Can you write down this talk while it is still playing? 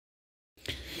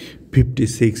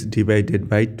56 divided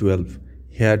by 12.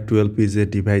 Here 12 is a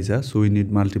divisor, so we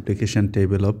need multiplication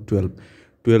table of 12.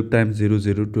 12 times 0,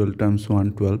 0, 12 times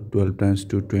 1, 12, 12 times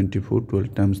 2, 24,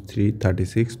 12 times 3,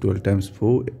 36, 12 times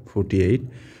 4, 48.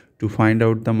 To find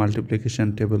out the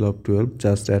multiplication table of 12,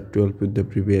 just add 12 with the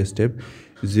previous step.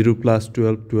 0 plus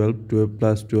 12, 12, 12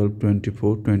 plus 12,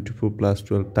 24, 24 plus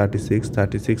 12, 36,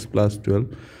 36 plus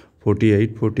 12,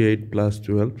 48, 48 plus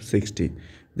 12, 60.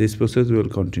 This process will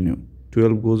continue.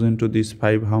 12 goes into this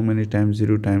 5 how many times?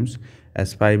 0 times,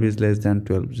 as 5 is less than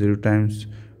 12. 0 times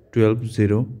 12,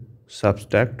 0,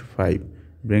 subtract 5,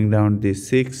 bring down this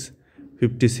 6,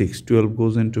 56. 12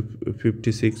 goes into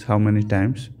 56 how many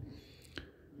times?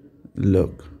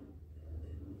 Look,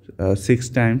 6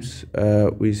 times,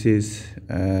 which is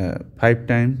 5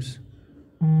 times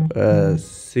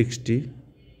 60,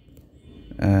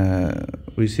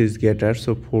 which is getter,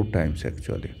 so 4 times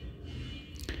actually.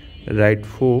 Write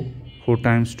 4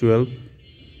 times 12,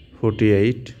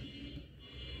 48,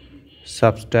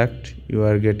 subtract, you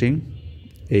are getting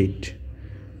 8.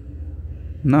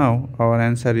 Now our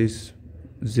answer is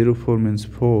 04 means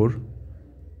 4,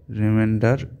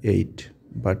 remainder 8.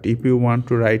 But if you want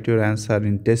to write your answer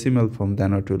in decimal form,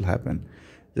 then what will happen?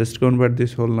 Just convert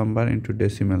this whole number into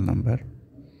decimal number.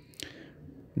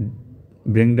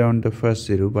 Bring down the first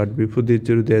 0, but before this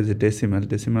 0 there is a decimal.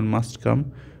 Decimal must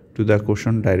come to the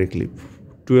quotient directly.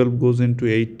 12 goes into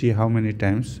 80 how many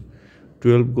times?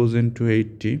 12 goes into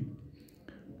 80.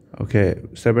 Okay,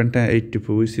 7 times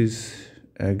 84, which is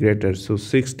greater, so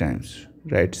 6 times.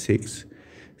 Write 6.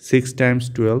 6 times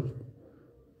 12,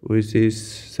 which is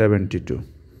 72.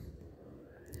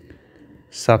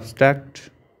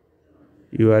 Subtract,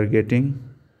 you are getting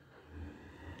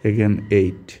again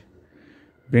 8.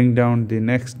 Bring down the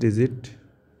next digit.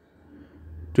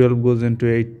 12 goes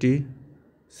into 80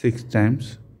 6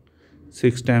 times.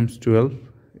 6 times 12,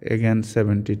 again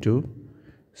 72.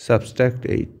 Subtract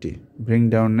 80. Bring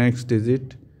down next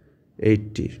digit,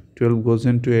 80. 12 goes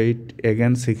into 8,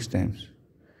 again 6 times.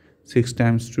 6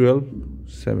 times 12,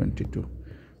 72.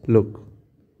 Look,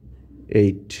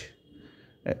 8.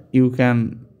 You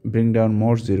can bring down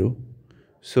more 0.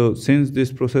 So since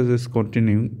this process is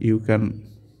continuing, you can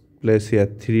place here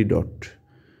 3 dot.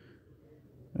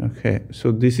 Okay,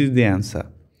 so this is the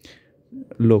answer.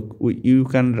 Look, you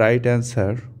can write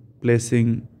answer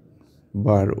placing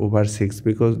bar over 6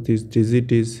 because this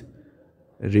digit is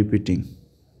repeating.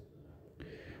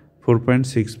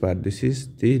 4.6 bar, this is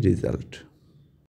the result.